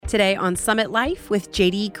Today on Summit Life with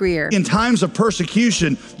JD Greer. In times of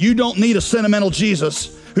persecution, you don't need a sentimental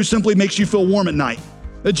Jesus who simply makes you feel warm at night.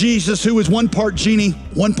 A Jesus who is one part genie,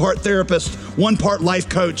 one part therapist, one part life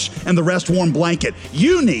coach, and the rest warm blanket.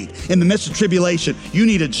 You need, in the midst of tribulation, you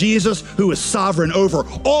need a Jesus who is sovereign over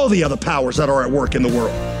all the other powers that are at work in the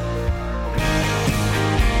world.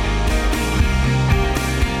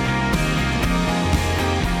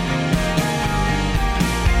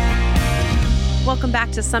 Welcome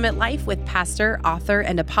back to Summit Life with pastor, author,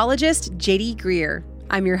 and apologist JD Greer.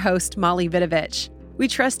 I'm your host, Molly Vidovich. We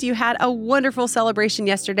trust you had a wonderful celebration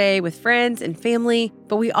yesterday with friends and family,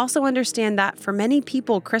 but we also understand that for many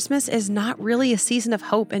people, Christmas is not really a season of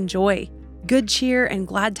hope and joy. Good cheer and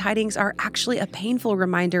glad tidings are actually a painful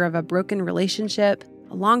reminder of a broken relationship,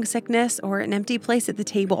 a long sickness, or an empty place at the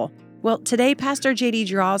table. Well, today, Pastor JD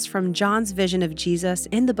draws from John's vision of Jesus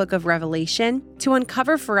in the book of Revelation to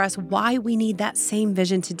uncover for us why we need that same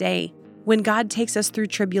vision today. When God takes us through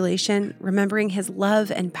tribulation, remembering his love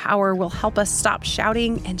and power will help us stop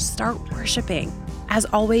shouting and start worshiping. As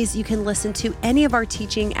always, you can listen to any of our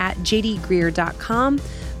teaching at jdgreer.com.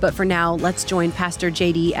 But for now, let's join Pastor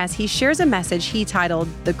JD as he shares a message he titled,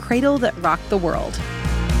 "The Cradle That Rocked the World."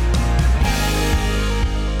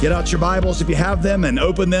 Get out your Bibles if you have them and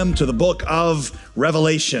open them to the book of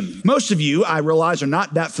Revelation. Most of you, I realize, are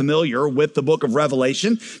not that familiar with the book of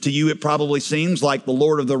Revelation. To you, it probably seems like the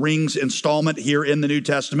Lord of the Rings installment here in the New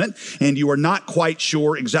Testament, and you are not quite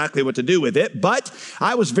sure exactly what to do with it. But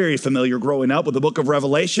I was very familiar growing up with the book of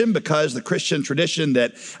Revelation because the Christian tradition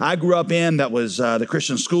that I grew up in, that was the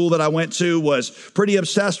Christian school that I went to, was pretty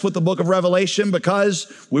obsessed with the book of Revelation because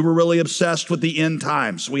we were really obsessed with the end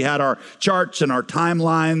times. We had our charts and our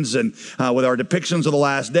timelines and with our depictions of the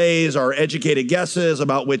last days, our educated guesses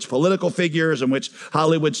about which political figures and which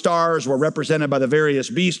Hollywood stars were represented by the various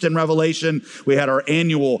beasts in Revelation. We had our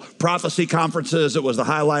annual prophecy conferences. It was the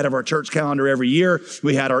highlight of our church calendar every year.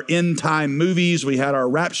 We had our end time movies. We had our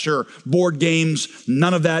rapture board games.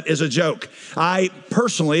 None of that is a joke. I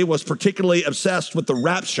personally was particularly obsessed with the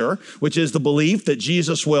rapture, which is the belief that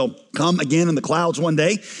Jesus will come again in the clouds one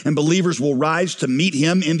day and believers will rise to meet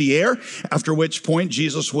him in the air, after which point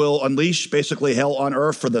Jesus will unleash basically hell on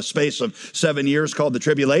earth for the space of 7 years called the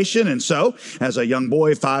tribulation. And so as a young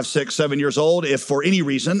boy, 5, 6, 7 years old, if for any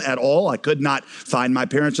reason at all I could not find my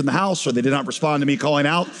parents in the house or they did not respond to me calling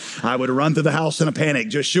out, I would run through the house in a panic,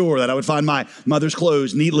 just sure that I would find my mother's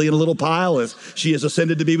clothes neatly in a little pile as she has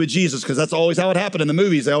ascended to be with Jesus, because that's always how it happened in the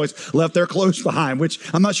movies. They always left their clothes behind, which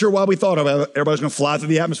I'm not sure why we thought everybody's going to fly through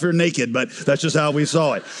the atmosphere naked, but that's just how we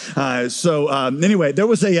saw it. Anyway, there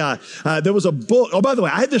was a book. Oh, by the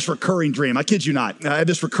way, I had this recurring dream. I kid you not. I had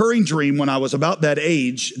this recurring dream when I was about that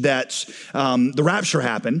age that the rapture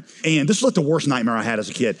happened. And this was like the worst nightmare I had as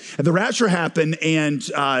a kid. And the rapture happened and,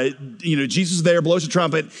 Jesus is there, blows a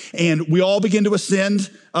trumpet, and we all begin to ascend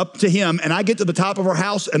up to him. And I get to the top of our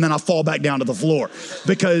house and then I fall back down to the floor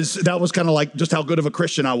because that was kind of like just how good of a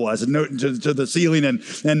Christian I was, and to the ceiling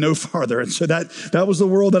and no farther. And so that was the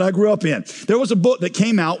world that I grew up in. There was a book that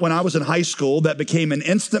came out when I was in high school that became an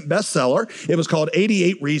instant bestseller. It was called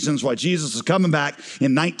 88 Reasons Why Jesus is Coming Back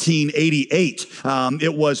in 1988.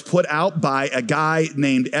 It was put out by a guy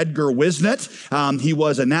named Edgar Wisnett. He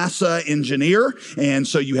was a NASA engineer. And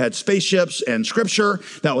so you had spaceships and scripture.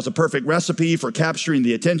 That was a perfect recipe for capturing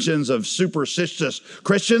the attentions of superstitious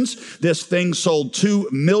Christians. This thing sold 2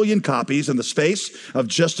 million copies in the space of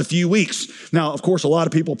just a few weeks. Now, of course, a lot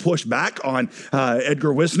of people pushed back on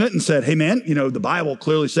Edgar Wisnett and said, hey man, the Bible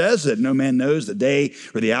clearly says that no man knows the day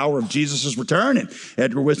or the hour of Jesus' return. And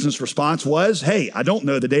Edgar Wisnett's response was, hey, I don't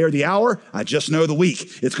know the day or the hour. I just know the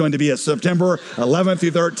week. It's going to be a September 11th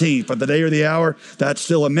through 13th, but the day or the hour, that's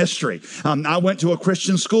still a mystery. I went to a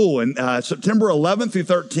Christian school, and September 11th through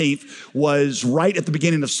 13th was right at the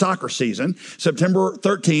beginning of soccer season. September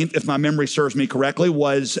 13th, if my memory serves me correctly,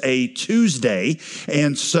 was a Tuesday.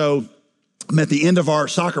 And so at the end of our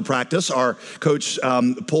soccer practice, our coach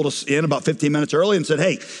pulled us in about 15 minutes early and said,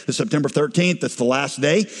 hey, it's September 13th. It's the last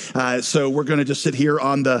day. So we're going to just sit here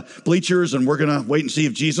on the bleachers and we're going to wait and see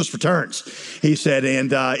if Jesus returns. He said,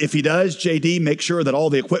 and if he does, JD, make sure that all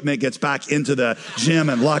the equipment gets back into the gym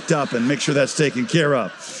and locked up and make sure that's taken care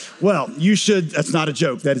of. Well, you should, that's not a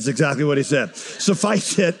joke. That is exactly what he said.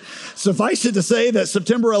 Suffice it to say that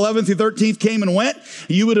September 11th through 13th came and went.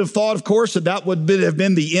 You would have thought, of course, that would have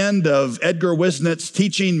been the end of Edgar Wisnet's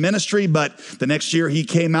teaching ministry, but the next year he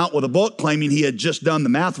came out with a book claiming he had just done the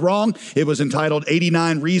math wrong. It was entitled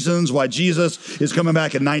 89 Reasons Why Jesus is Coming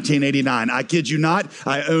Back in 1989. I kid you not,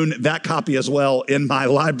 I own that copy as well in my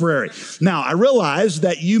library. Now, I realize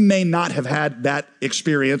that you may not have had that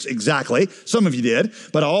experience exactly. Some of you did,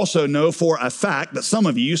 but I also know for a fact that some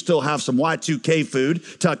of you still have some Y2K food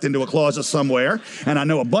tucked into a closet somewhere, and I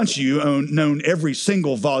know a bunch of you own every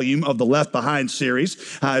single volume of the Left Behind series.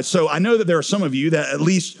 So I know that there are some of you that at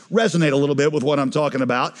least resonate a little bit with what I'm talking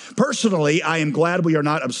about. Personally, I am glad we are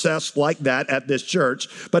not obsessed like that at this church,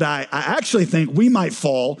 but I actually think we might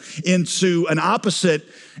fall into an opposite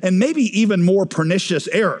and maybe even more pernicious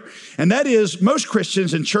error. And that is, most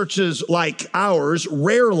Christians in churches like ours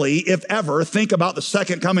rarely, if ever, think about the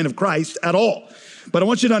second coming of Christ at all. But I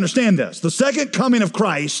want you to understand this. The second coming of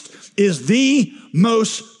Christ is the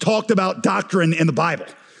most talked about doctrine in the Bible.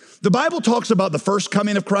 The Bible talks about the first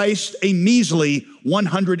coming of Christ a measly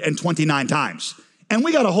 129 times. And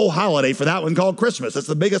we got a whole holiday for that one called Christmas. That's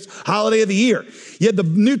the biggest holiday of the year. Yet the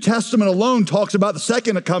New Testament alone talks about the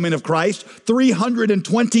second coming of Christ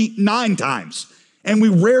 329 times. And we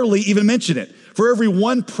rarely even mention it. For every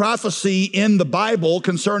one prophecy in the Bible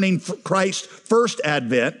concerning Christ's first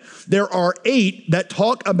advent, there are 8 that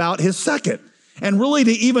talk about his second. And really,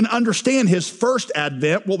 to even understand his first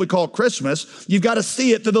advent, what we call Christmas, you've got to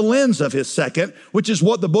see it through the lens of his second, which is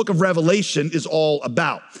what the book of Revelation is all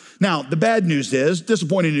about. Now, the bad news is,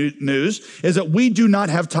 disappointing news, is that we do not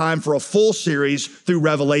have time for a full series through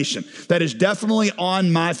Revelation. That is definitely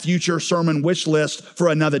on my future sermon wish list for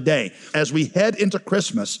another day. As we head into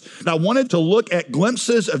Christmas, I wanted to look at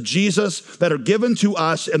glimpses of Jesus that are given to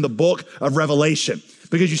us in the book of Revelation.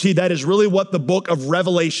 Because you see, that is really what the book of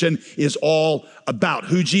Revelation is all about.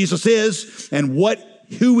 Who Jesus is and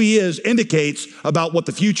who he is indicates about what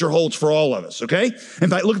the future holds for all of us, okay? In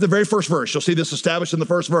fact, look at the very first verse. You'll see this established in the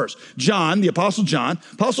first verse. John, the Apostle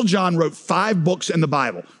John wrote 5 books in the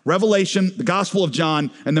Bible. Revelation, the Gospel of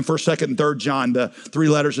John, and then 1st, 2nd, and 3rd John, the 3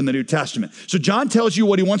 letters in the New Testament. So John tells you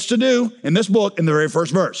what he wants to do in this book in the very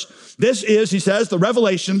first verse. This is, he says, the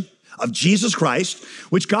revelation of Jesus Christ,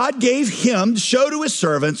 which God gave him to show to his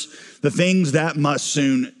servants the things that must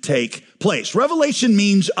soon take place. Revelation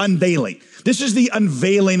means unveiling. This is the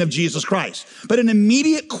unveiling of Jesus Christ. But an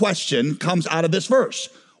immediate question comes out of this verse.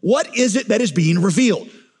 What is it that is being revealed?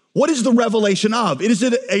 What is the revelation of? Is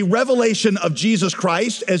it a revelation of Jesus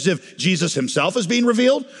Christ as if Jesus himself is being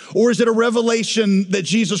revealed? Or is it a revelation that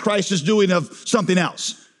Jesus Christ is doing of something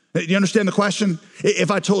else? Do you understand the question?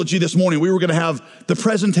 If I told you this morning we were going to have the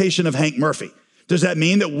presentation of Hank Murphy, does that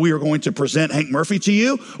mean that we are going to present Hank Murphy to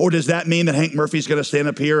you? Or does that mean that Hank Murphy's going to stand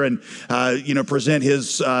up here and, present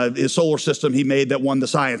his solar system he made that won the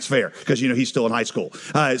science fair? Because, he's still in high school.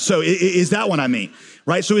 So is that what I mean?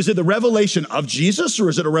 Right? So is it the revelation of Jesus, or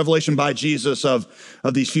is it a revelation by Jesus of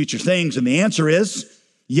these future things? And the answer is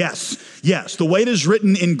yes. The way it is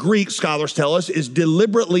written in Greek, scholars tell us, is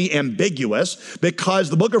deliberately ambiguous because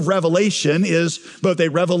the book of Revelation is both a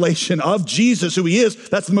revelation of Jesus, who he is,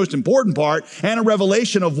 that's the most important part, and a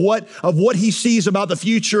revelation of what he sees about the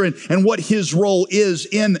future and what his role is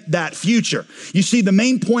in that future. You see, the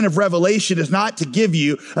main point of Revelation is not to give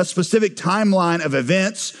you a specific timeline of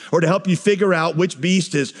events or to help you figure out which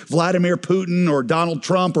beast is Vladimir Putin or Donald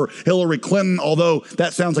Trump or Hillary Clinton, although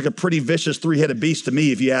that sounds like a pretty vicious 3-headed beast to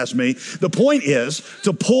me, if you ask me. The point is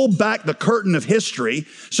to pull back the curtain of history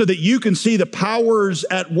so that you can see the powers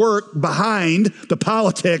at work behind the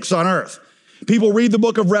politics on earth. People read the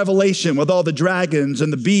book of Revelation with all the dragons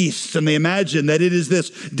and the beasts, and they imagine that it is this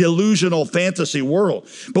delusional fantasy world.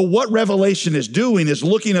 But what Revelation is doing is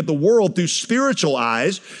looking at the world through spiritual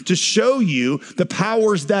eyes to show you the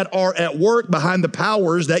powers that are at work behind the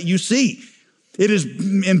powers that you see. It is,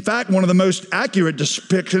 in fact, one of the most accurate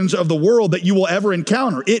depictions of the world that you will ever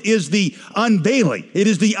encounter. It is the unveiling. It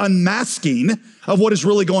is the unmasking of what is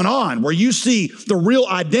really going on, where you see the real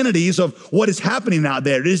identities of what is happening out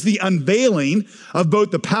there. It is the unveiling of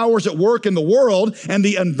both the powers at work in the world and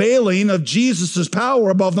the unveiling of Jesus' power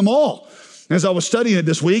above them all. As I was studying it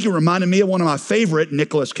this week, it reminded me of one of my favorite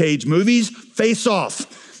Nicolas Cage movies, Face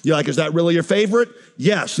Off. You're like, is that really your favorite?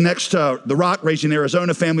 Yes, next to The Rock, Raising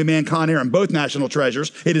Arizona, Family Man, Con Air, and both national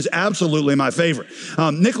treasures. It is absolutely my favorite.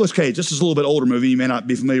 Nicolas Cage, this is a little bit older movie. You may not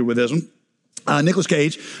be familiar with this one. Nicolas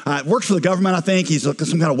Cage works for the government, I think. He's some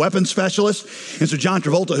kind of weapons specialist. And so John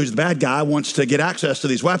Travolta, who's the bad guy, wants to get access to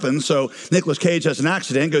these weapons. So Nicolas Cage has an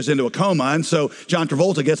accident, goes into a coma. And so John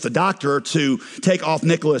Travolta gets the doctor to take off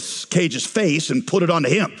Nicolas Cage's face and put it onto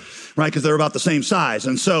him, right? Because they're about the same size.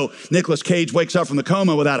 And so Nicolas Cage wakes up from the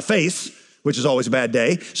coma without a face, which is always a bad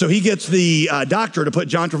day. So he gets the doctor to put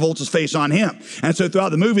John Travolta's face on him. And so throughout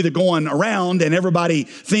the movie, they're going around and everybody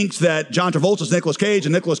thinks that John Travolta's Nicolas Cage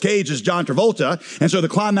and Nicolas Cage is John Travolta. And so the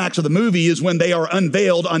climax of the movie is when they are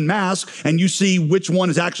unveiled, unmasked, and you see which one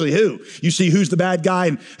is actually who. You see who's the bad guy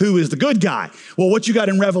and who is the good guy. Well, what you got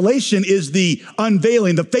in Revelation is the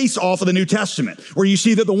unveiling, the face-off of the New Testament, where you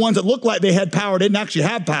see that the ones that looked like they had power didn't actually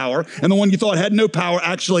have power, and the one you thought had no power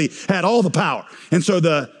actually had all the power. And so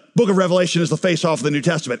the book of Revelation is the face-off of the New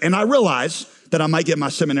Testament. And I realize that I might get my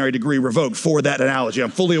seminary degree revoked for that analogy.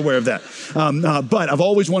 I'm fully aware of that. But I've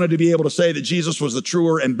always wanted to be able to say that Jesus was the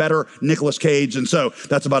truer and better Nicolas Cage. And so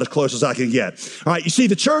that's about as close as I can get. All right, you see,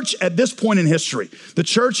 the church at this point in history, the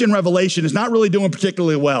church in Revelation is not really doing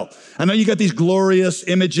particularly well. I know you got these glorious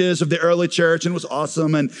images of the early church, and it was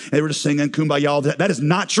awesome, and they were just singing Kumbaya. That is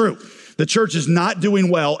not true. The church is not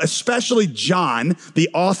doing well, especially John, the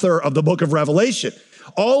author of the book of Revelation.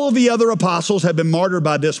 All of the other apostles have been martyred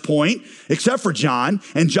by this point, except for John,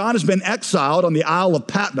 and John has been exiled on the Isle of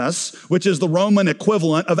Patmos, which is the Roman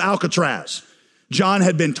equivalent of Alcatraz. John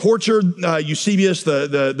had been tortured. Eusebius,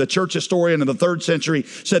 the church historian of the 3rd century,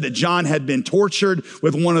 said that John had been tortured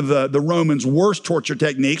with one of the Romans' worst torture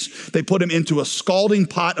techniques. They put him into a scalding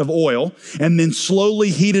pot of oil and then slowly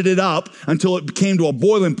heated it up until it came to a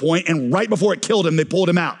boiling point, and right before it killed him, they pulled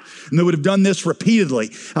him out. And they would have done this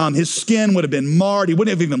repeatedly. His skin would have been marred. He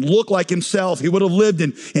wouldn't have even looked like himself. He would have lived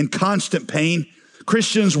in constant pain.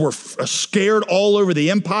 Christians were scared all over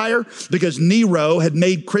the empire because Nero had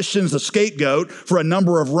made Christians the scapegoat for a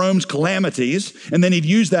number of Rome's calamities, and then he'd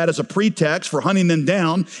use that as a pretext for hunting them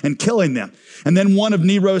down and killing them. And then one of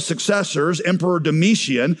Nero's successors, Emperor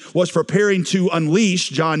Domitian, was preparing to unleash,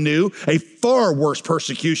 John knew, a far worse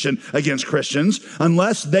persecution against Christians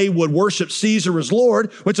unless they would worship Caesar as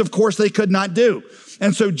Lord, which of course they could not do.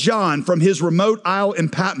 And so John, from his remote isle in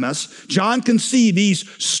Patmos, John can see these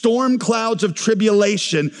storm clouds of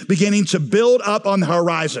tribulation beginning to build up on the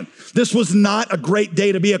horizon. This was not a great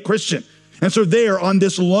day to be a Christian. And so there on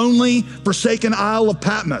this lonely, forsaken isle of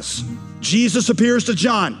Patmos, Jesus appears to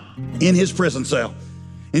John in his prison cell.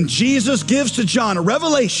 And Jesus gives to John a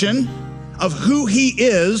revelation of who he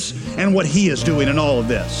is and what he is doing in all of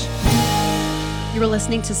this. You are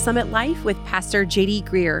listening to Summit Life with Pastor J.D.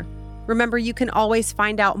 Greer. Remember, you can always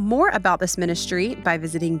find out more about this ministry by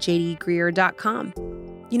visiting jdgreer.com.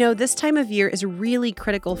 You know, this time of year is really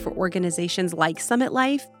critical for organizations like Summit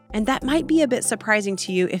Life, and that might be a bit surprising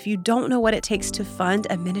to you if you don't know what it takes to fund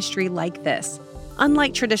a ministry like this.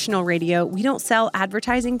 Unlike traditional radio, we don't sell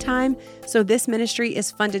advertising time, so this ministry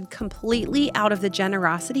is funded completely out of the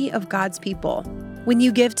generosity of God's people. When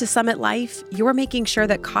you give to Summit Life, you're making sure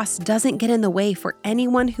that cost doesn't get in the way for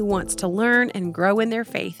anyone who wants to learn and grow in their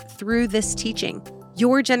faith through this teaching.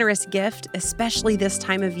 Your generous gift, especially this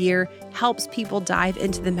time of year, helps people dive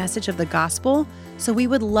into the message of the gospel, so we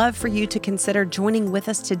would love for you to consider joining with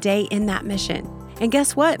us today in that mission. And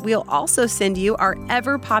guess what? We'll also send you our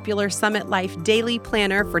ever-popular Summit Life Daily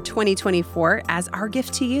Planner for 2024 as our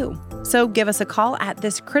gift to you. So give us a call at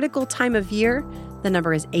this critical time of year. The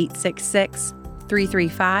number is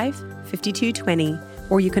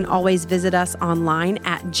 866-335-5220, or you can always visit us online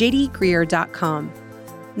at jdgreer.com.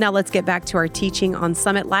 Now let's get back to our teaching on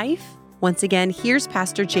Summit Life. Once again, here's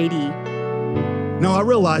Pastor J.D. Now, I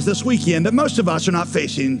realize this weekend that most of us are not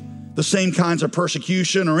facing the same kinds of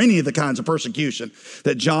persecution or any of the kinds of persecution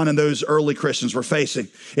that John and those early Christians were facing.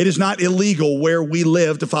 It is not illegal where we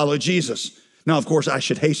live to follow Jesus. Now, of course, I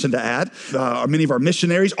should hasten to add, many of our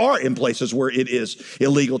missionaries are in places where it is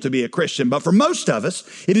illegal to be a Christian. But for most of us,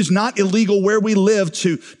 it is not illegal where we live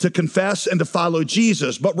to confess and to follow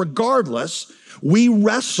Jesus. But regardless, we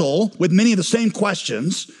wrestle with many of the same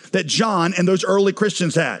questions that John and those early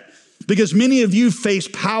Christians had. Because many of you face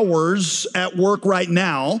powers at work right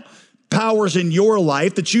now, powers in your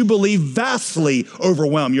life that you believe vastly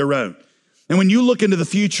overwhelm your own. And when you look into the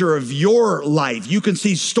future of your life, you can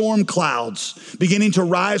see storm clouds beginning to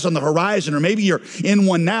rise on the horizon, or maybe you're in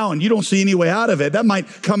one now and you don't see any way out of it. That might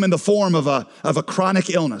come in the form of a chronic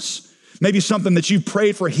illness. Maybe something that you've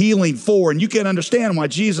prayed for healing for, and you can't understand why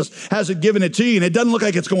Jesus hasn't given it to you, and it doesn't look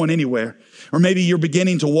like it's going anywhere. Or maybe you're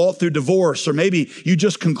beginning to walk through divorce, or maybe you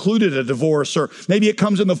just concluded a divorce, or maybe it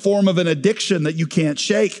comes in the form of an addiction that you can't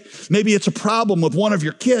shake. Maybe it's a problem with one of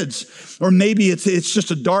your kids, or maybe it's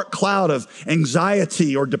just a dark cloud of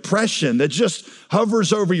anxiety or depression that just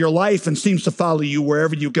hovers over your life and seems to follow you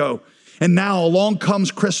wherever you go. And now along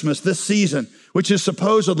comes Christmas, this season, which is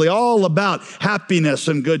supposedly all about happiness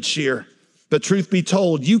and good cheer. But truth be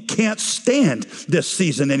told, you can't stand this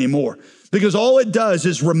season anymore, because all it does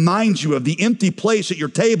is remind you of the empty place at your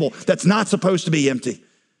table that's not supposed to be empty.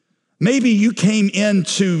 Maybe you came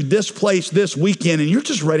into this place this weekend and you're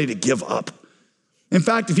just ready to give up. In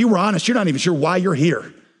fact, if you were honest, you're not even sure why you're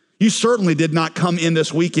here. You certainly did not come in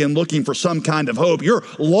this weekend looking for some kind of hope. You're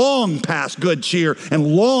long past good cheer and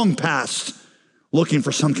long past looking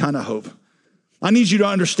for some kind of hope. I need you to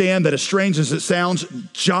understand that, as strange as it sounds,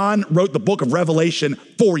 John wrote the book of Revelation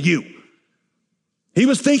for you. He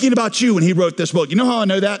was thinking about you when he wrote this book. You know how I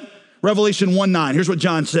know that? Revelation 1:9. Here's what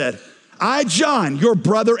John said. I, John, your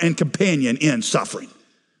brother and companion in suffering.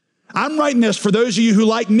 I'm writing this for those of you who,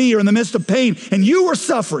 like me, are in the midst of pain and you are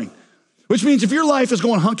suffering, which means if your life is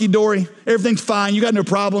going hunky-dory, everything's fine, you got no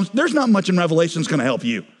problems, there's not much in Revelation that's going to help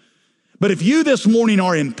you. But if you this morning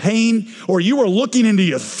are in pain, or you are looking into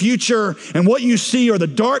your future and what you see are the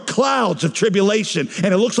dark clouds of tribulation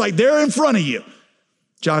and it looks like they're in front of you,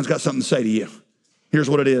 John's got something to say to you. Here's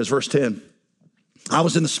what it is, verse 10. I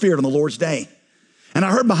was in the Spirit on the Lord's day, and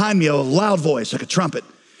I heard behind me a loud voice like a trumpet.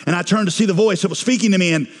 And I turned to see the voice that was speaking to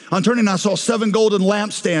me, and on turning I saw 7 golden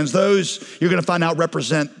lampstands. Those, you're going to find out,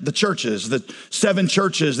 represent the churches, the 7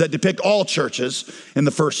 churches that depict all churches in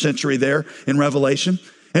the first century there in Revelation.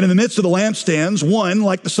 And in the midst of the lampstands, one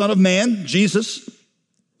like the Son of Man, Jesus,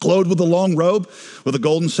 clothed with a long robe with a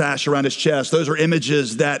golden sash around his chest. Those are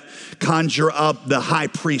images that conjure up the high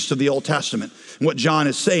priest of the Old Testament. And what John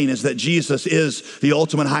is saying is that Jesus is the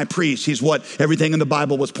ultimate high priest. He's what everything in the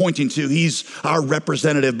Bible was pointing to. He's our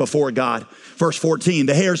representative before God. Verse 14,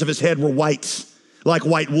 the hairs of his head were white, like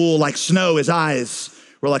white wool, like snow. His eyes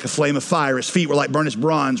were like a flame of fire. His feet were like burnished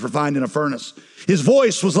bronze refined in a furnace. His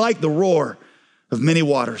voice was like the roar of many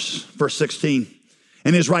waters. Verse 16,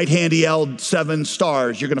 in his right hand he held 7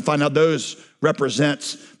 stars. You're going to find out those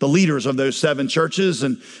represent the leaders of those 7 churches,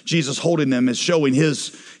 and Jesus holding them is showing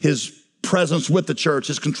his presence with the church,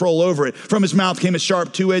 his control over it. From his mouth came a sharp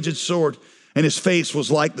 2-edged sword, and his face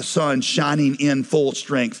was like the sun shining in full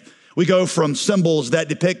strength. We go from symbols that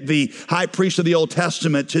depict the high priest of the Old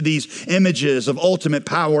Testament to these images of ultimate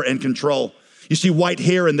power and control. You see, white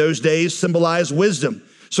hair in those days symbolized wisdom.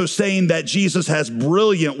 So saying that Jesus has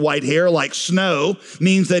brilliant white hair like snow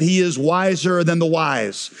means that he is wiser than the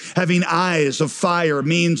wise. Having eyes of fire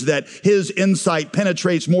means that his insight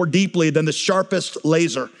penetrates more deeply than the sharpest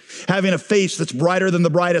laser. Having a face that's brighter than the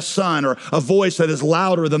brightest sun, or a voice that is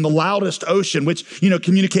louder than the loudest ocean, which,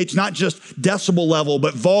 communicates not just decibel level,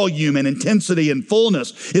 but volume and intensity and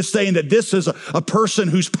fullness, is saying that this is a person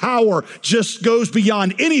whose power just goes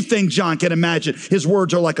beyond anything John can imagine. His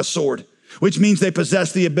words are like a sword, which means they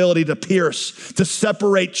possess the ability to pierce, to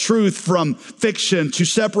separate truth from fiction, to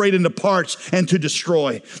separate into parts, and to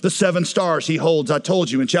destroy. The 7 stars he holds, I told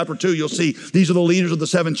you, in chapter 2, you'll see these are the leaders of the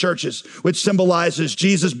 7 churches, which symbolizes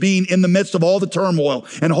Jesus being in the midst of all the turmoil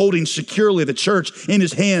and holding securely the church in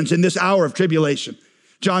his hands in this hour of tribulation.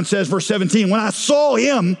 John says, verse 17, when I saw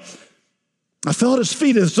him, I fell at his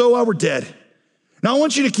feet as though I were dead. Now I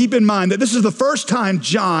want you to keep in mind that this is the first time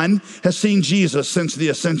John has seen Jesus since the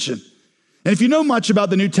ascension. And if you know much about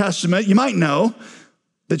the New Testament, you might know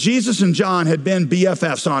that Jesus and John had been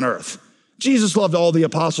BFFs on earth. Jesus loved all the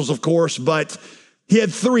apostles, of course, but he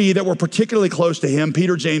had 3 that were particularly close to him,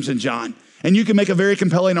 Peter, James, and John. And you can make a very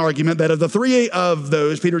compelling argument that of the 3 of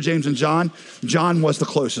those, Peter, James, and John, John was the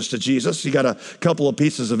closest to Jesus. You got a couple of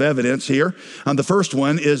pieces of evidence here. The first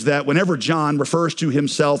one is that whenever John refers to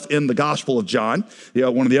himself in the Gospel of John,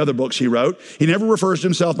 one of the other books he wrote, he never refers to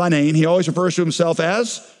himself by name. He always refers to himself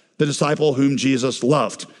as the disciple whom Jesus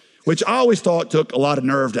loved, which I always thought took a lot of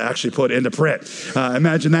nerve to actually put into print.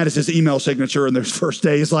 Imagine that as his email signature in those first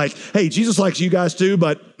days, like, hey, Jesus likes you guys too,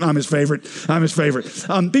 but I'm his favorite. I'm his favorite.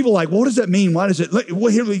 People are like, well, what does that mean? Why does it?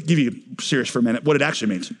 Well, here, let me give you serious for a minute what it actually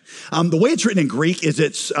means. The way it's written in Greek is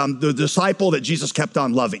it's the disciple that Jesus kept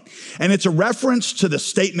on loving. And it's a reference to the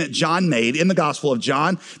statement John made in the Gospel of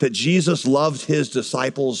John that Jesus loved his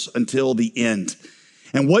disciples until the end.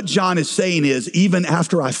 And what John is saying is, even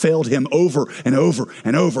after I failed him over and over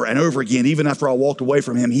and over and over again, even after I walked away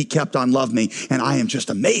from him, he kept on loving me. And I am just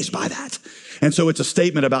amazed by that. And so it's a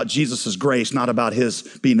statement about Jesus' grace, not about his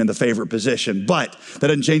being in the favorite position. But that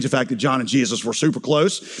doesn't change the fact that John and Jesus were super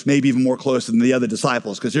close, maybe even more close than the other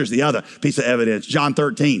disciples, because here's the other piece of evidence. John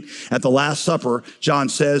 13, at the Last Supper, John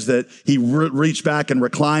says that he reached back and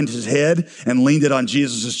reclined his head and leaned it on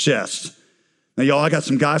Jesus' chest. Now, y'all, I got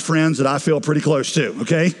some guy friends that I feel pretty close to,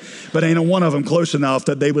 okay? But ain't one of them close enough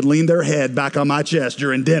that they would lean their head back on my chest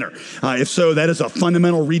during dinner. If so, that is a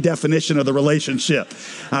fundamental redefinition of the relationship.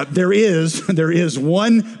 There is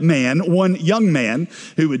one young man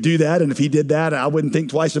who would do that, and if he did that, I wouldn't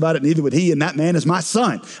think twice about it, neither would he, and that man is my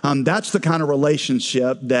son. That's the kind of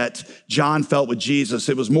relationship that John felt with Jesus.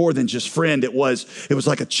 It was more than just friend. It was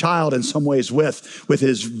like a child in some ways with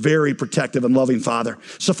his very protective and loving father.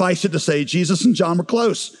 Suffice it to say, Jesus and John were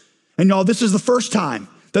close. And y'all, this is the first time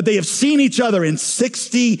that they have seen each other in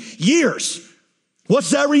 60 years.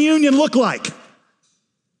 What's that reunion look like?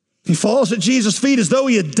 He falls at Jesus' feet as though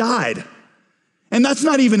he had died. And that's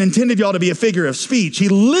not even intended, y'all, to be a figure of speech. He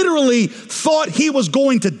literally thought he was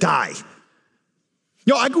going to die.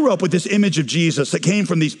 You know, I grew up with this image of Jesus that came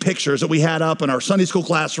from these pictures that we had up in our Sunday school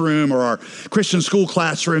classroom or our Christian school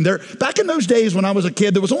classroom. Back in those days when I was a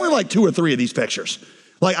kid, there was only like 2 or 3 of these pictures.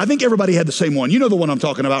 Like, I think everybody had the same one. You know the one I'm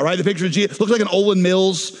talking about, right? The picture of Jesus looks like an Olin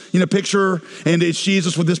Mills, picture, and it's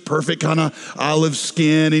Jesus with this perfect kind of olive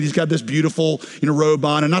skin, and he's got this beautiful, robe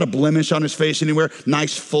on, and not a blemish on his face anywhere,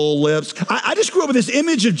 nice full lips. I just grew up with this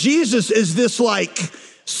image of Jesus as this like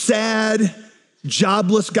sad,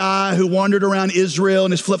 jobless guy who wandered around Israel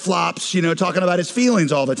in his flip-flops, talking about his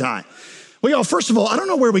feelings all the time. Well, y'all, first of all, I don't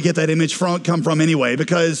know where we get that image come from anyway,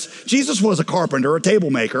 because Jesus was a carpenter, a table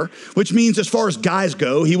maker, which means as far as guys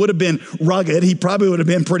go, he would have been rugged. He probably would have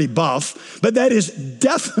been pretty buff, but that is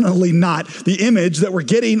definitely not the image that we're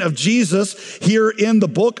getting of Jesus here in the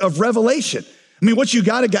book of Revelation. I mean, what you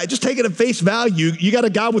got a guy, just take it at face value, you got a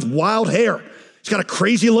guy with wild hair. He's got a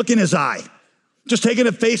crazy look in his eye. Just take it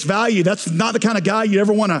at face value. That's not the kind of guy you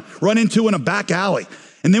ever want to run into in a back alley.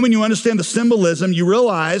 And then when you understand the symbolism, you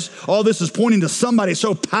realize all this is pointing to somebody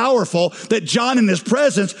so powerful that John in his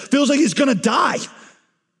presence feels like he's going to die.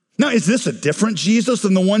 Now, is this a different Jesus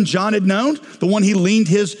than the one John had known? The one he leaned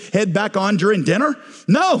his head back on during dinner?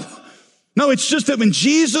 No, it's just that when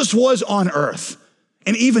Jesus was on earth,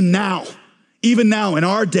 and even now in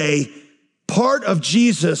our day, part of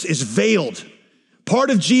Jesus is veiled.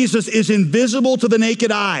 Part of Jesus is invisible to the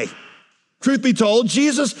naked eye. Truth be told,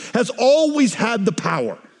 Jesus has always had the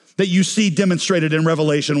power that you see demonstrated in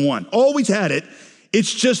Revelation 1. Always had it.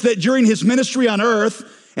 It's just that during his ministry on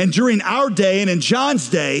earth and during our day and in John's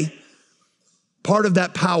day, part of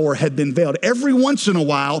that power had been veiled. Every once in a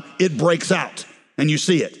while, it breaks out and you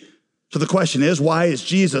see it. So the question is, why is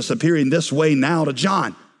Jesus appearing this way now to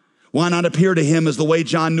John? Why not appear to him as the way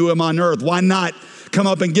John knew him on earth? Why not come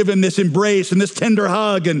up and give him this embrace and this tender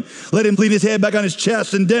hug and let him lean his head back on his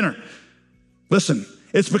chest in dinner? Listen,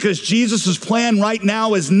 it's because Jesus' plan right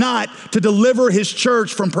now is not to deliver his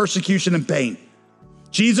church from persecution and pain.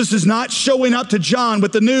 Jesus is not showing up to John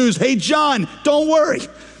with the news, hey, John, don't worry.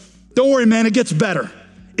 Don't worry, man, it gets better.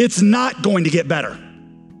 It's not going to get better,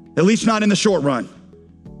 at least not in the short run.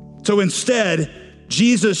 So instead,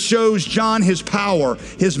 Jesus shows John his power,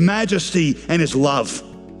 his majesty, and his love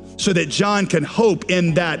so that John can hope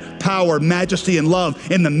in that power, majesty, and love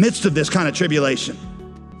in the midst of this kind of tribulation.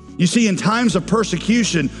 You see, in times of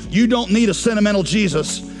persecution, you don't need a sentimental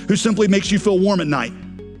Jesus who simply makes you feel warm at night.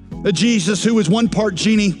 A Jesus who is one part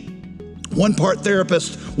genie, one part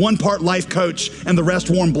therapist, one part life coach, and the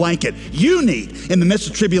rest warm blanket. You need, in the midst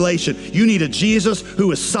of tribulation, you need a Jesus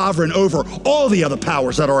who is sovereign over all the other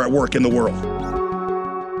powers that are at work in the world.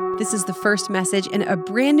 This is the first message in a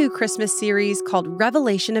brand new Christmas series called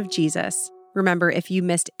Revelation of Jesus. Remember, if you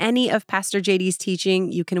missed any of Pastor JD's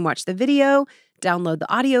teaching, you can watch the video, download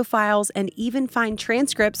the audio files, and even find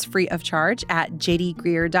transcripts free of charge at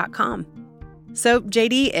jdgreer.com. So,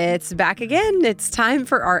 JD, it's back again. It's time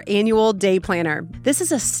for our annual day planner. This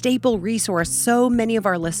is a staple resource so many of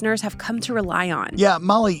our listeners have come to rely on. Yeah,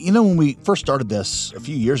 Molly, when we first started this a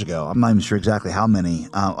few years ago, I'm not even sure exactly how many.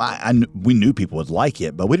 We knew people would like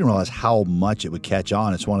it, but we didn't realize how much it would catch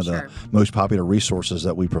on. It's one of the most popular resources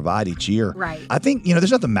that we provide each year. Right. I think,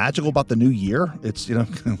 there's nothing magical about the new year. It's,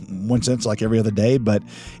 one sense like every other day, but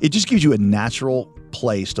it just gives you a natural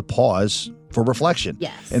place to pause for reflection.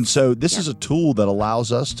 Yes. And so this is a tool that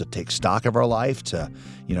allows us to take stock of our life, to,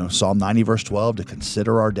 Psalm 90 verse 12, to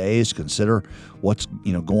consider our days, consider what's,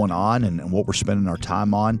 going on and what we're spending our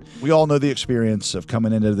time on. We all know the experience of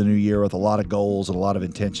coming into the new year with a lot of goals and a lot of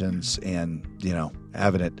intentions and,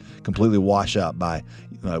 having it completely wash up by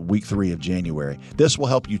week 3 of January. This will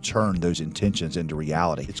help you turn those intentions into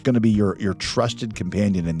reality. It's going to be your trusted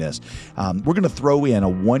companion in this. We're going to throw in a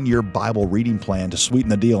 1-year Bible reading plan to sweeten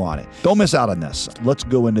the deal on it. Don't miss out on this. Let's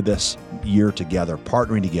go into this year together,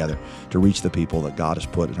 partnering together to reach the people that God has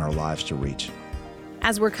put in our lives to reach.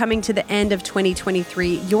 As we're coming to the end of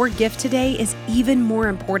 2023, your gift today is even more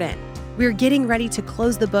important. We're getting ready to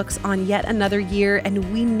close the books on yet another year,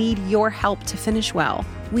 and we need your help to finish well.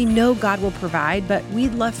 We know God will provide, but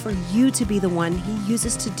we'd love for you to be the one He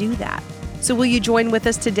uses to do that. So will you join with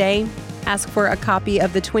us today? Ask for a copy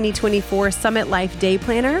of the 2024 Summit Life Day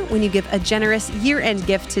Planner when you give a generous year-end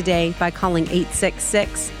gift today by calling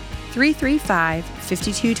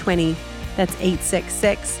 866-335-5220. That's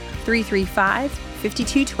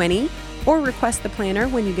 866-335-5220. Or request the planner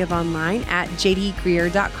when you give online at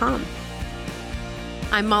jdgreer.com.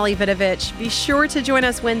 I'm Molly Vidovich. Be sure to join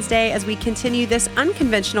us Wednesday as we continue this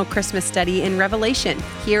unconventional Christmas study in Revelation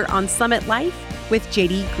here on Summit Life with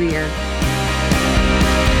J.D. Greer.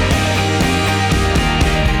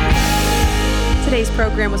 Today's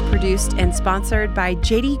program was produced and sponsored by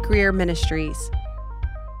J.D. Greer Ministries.